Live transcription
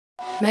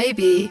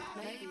Maybe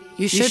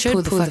you should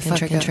pull the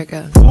fucking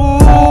trigger.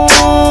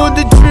 Pull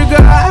the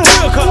trigger.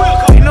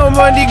 Ain't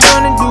nobody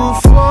gonna do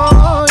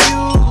for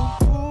you.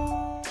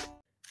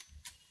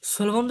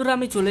 চলো বন্ধুরা,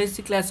 আমি চলে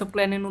এসেছি clash of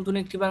ক্ল্যানের নতুন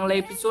একটি বাংলা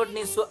এপিসোড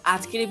নিয়ে। সো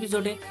আজকের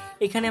এপিসোডে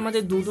এখানে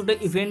আমাদের দুটো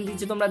ইভেন্ট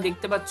দিচ্ছে, তোমরা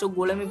দেখতে পাচ্ছ,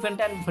 গোলেম ইভেন্ট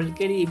অ্যান্ড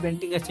ভলকেরি ইভেন্ট,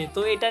 ঠিক আছে। তো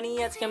এটা নিয়ে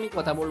আজকে আমি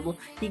কথা বলবো,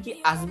 কি কি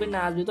আসবে না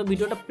আসবে। তো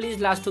ভিডিওটা প্লিজ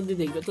লাস্ট অবধি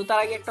দেখবে। তো তার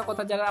আগে একটা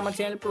কথা, যারা আমার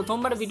চ্যানেল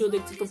প্রথমবার ভিডিও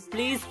দেখছে তো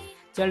প্লিজ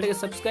চ্যানেলটাকে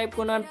সাবস্ক্রাইব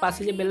করুন আর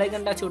পাশে যে বেল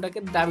আইকনটা আছে ওটাকে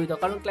দাবি দাও,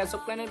 কারণ ক্ল্যাশ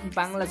অফ ক্ল্যানের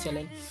বাংলা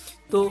চ্যানেল।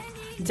 তো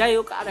যাই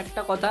হোক, আর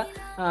একটা কথা,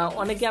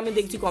 অনেকে আমি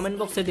দেখছি কমেন্ট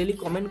বক্সে ডেলি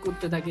কমেন্ট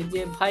করতে থাকে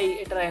যে ভাই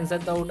এটার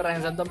অ্যান্সার দাও, ওটার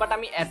অ্যান্সার দাও, বাট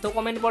আমি এত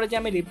কমেন্ট পড়ে যে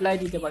আমি রিপ্লাই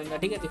দিতে পারি না,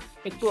 ঠিক আছে,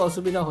 একটু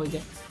অসুবিধা হয়ে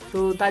যায়। তো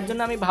তার জন্য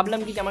আমি ভাবলাম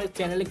কি যে আমার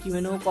চ্যানেলে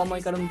কিউএনএও কম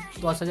হয়, কারণ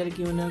 10,000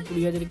 কিউএনএ,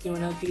 20,000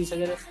 কিউএনএ,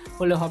 30,000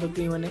 হলে হবে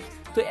কিউএনএ।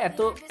 তো এত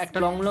একটা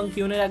লং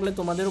কিউএনএ রাখলে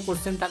তোমাদেরও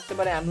কোশ্চেন থাকতে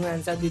পারে, আমিও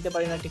অ্যান্সার দিতে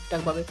পারি না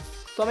ঠিকঠাকভাবে।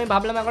 তো আমি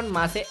ভাবলাম এখন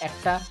মাসে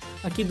একটা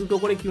কি দুটো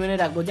করে কিউএনএ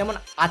রাখবো। যেমন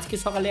আজকে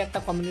সকালে একটা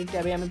কমিউনিটি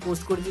ট্যাবে আমি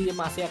পোস্ট করেছি যে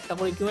মাসে একটা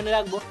করে কিউএনএ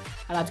রাখবো,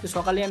 আর আজকে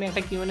সকালে আমি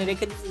একটা কিউএনএ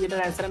রেখে দিচ্ছি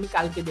যেটার অ্যান্সার আমি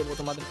কালকে দেবো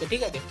তোমাদেরকে,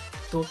 ঠিক আছে।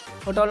 তো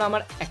ওটা হলো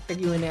আমার একটা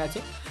কিউএনএ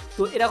আছে।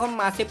 তো এরকম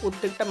মাসে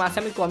প্রত্যেকটা মাসে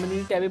আমি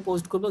কমিউনিটি ট্যাবে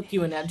পোস্ট করবো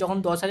কিউএনএ। আর যখন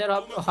 10,000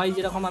 হয়,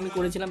 যেরকম আমি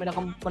করেছিলাম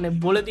এরকম মানে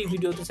বলে দিই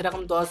ভিডিওতে,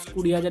 সেরকম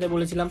 10-20,000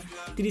 বলেছিলাম,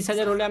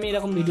 30,000 হলে আমি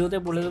এরকম ভিডিওতে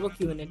বলে দেবো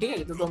কিউএনএ, ঠিক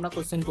আছে। তো তোমরা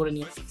কোশ্চেন করে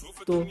নিও।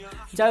 তো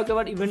যাই হোক,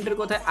 এবার ইভেন্টের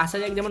কথায় আসা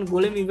যাক। যেমন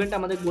গোলেম ইভেন্ট,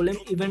 আমাদের গোলেম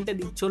ইভেন্টে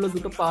দিচ্ছে হলো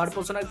দুটো পাওয়ার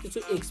পোর্শন আর কিছু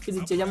এক্সপি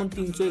দিচ্ছে, যেমন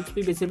 300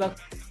 এক্সপি বেশিরভাগ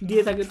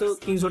দিয়ে থাকে, তো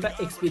 300টা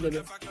এক্সপি দেবে।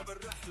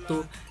 তো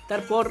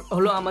তারপর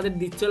হলো আমাদের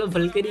দিচ্ছে হলো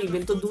ভলকেরি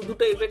ইভেন্ট। তো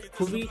দুটো ইভেন্ট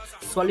খুবই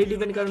সলিড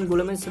ইভেন্ট, কারণ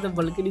গোলেমের সাথে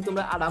ভলকেরি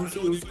তোমরা আরামসে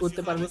ইউজ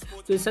করতে পারবে।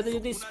 তো এর সাথে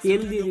যদি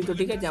স্পেল দিয়ে দিত,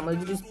 ঠিক আছে, আমাদের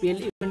যদি স্পেল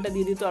ইভেন্টটা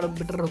দিয়ে দিত আরও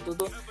বেটার হতো।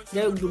 তো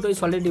যাই হোক, দুটোই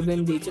সলিড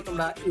ইভেন্ট দিয়েছে,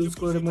 তোমরা ইউজ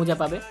করে মজা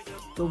পাবে।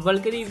 তো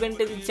ভলকেরি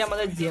ইভেন্টে দিচ্ছে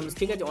আমাদের জেমস,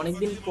 ঠিক আছে,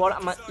 অনেকদিন পর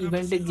আমার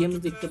ইভেন্টে জেমস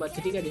দেখতে পাচ্ছি,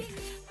 ঠিক আছে।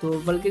 তো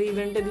ভলকেরি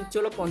ইভেন্টে দিচ্ছে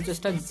হলো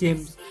 50টা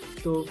জেমস।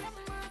 তো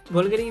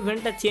ভলকেরি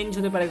ইভেন্টটা চেঞ্জ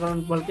হতে পারে, কারণ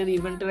ভলকেরি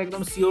ইভেন্টের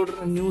একদম sure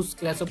news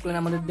clash of clan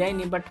আমাদের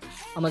দেয়নি, বাট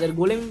আমাদের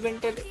গোলেম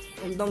ইভেন্টের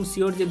একদম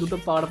শিওর যে দুটো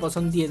পাওয়ার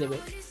পার্সন দিয়ে দেবে।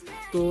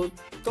 তো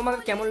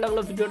তোমাদের কেমন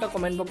লাগলো ভিডিওটা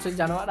কমেন্ট বক্সে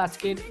জানো। আর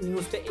আজকের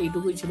নিউজটা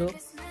এইটুকুই ছিল।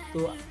 তো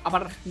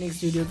আবার নেক্সট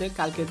ভিডিওতে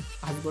কালকে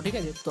আসবো, ঠিক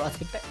আছে। তো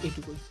আজকেরটা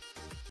এইটুকুই।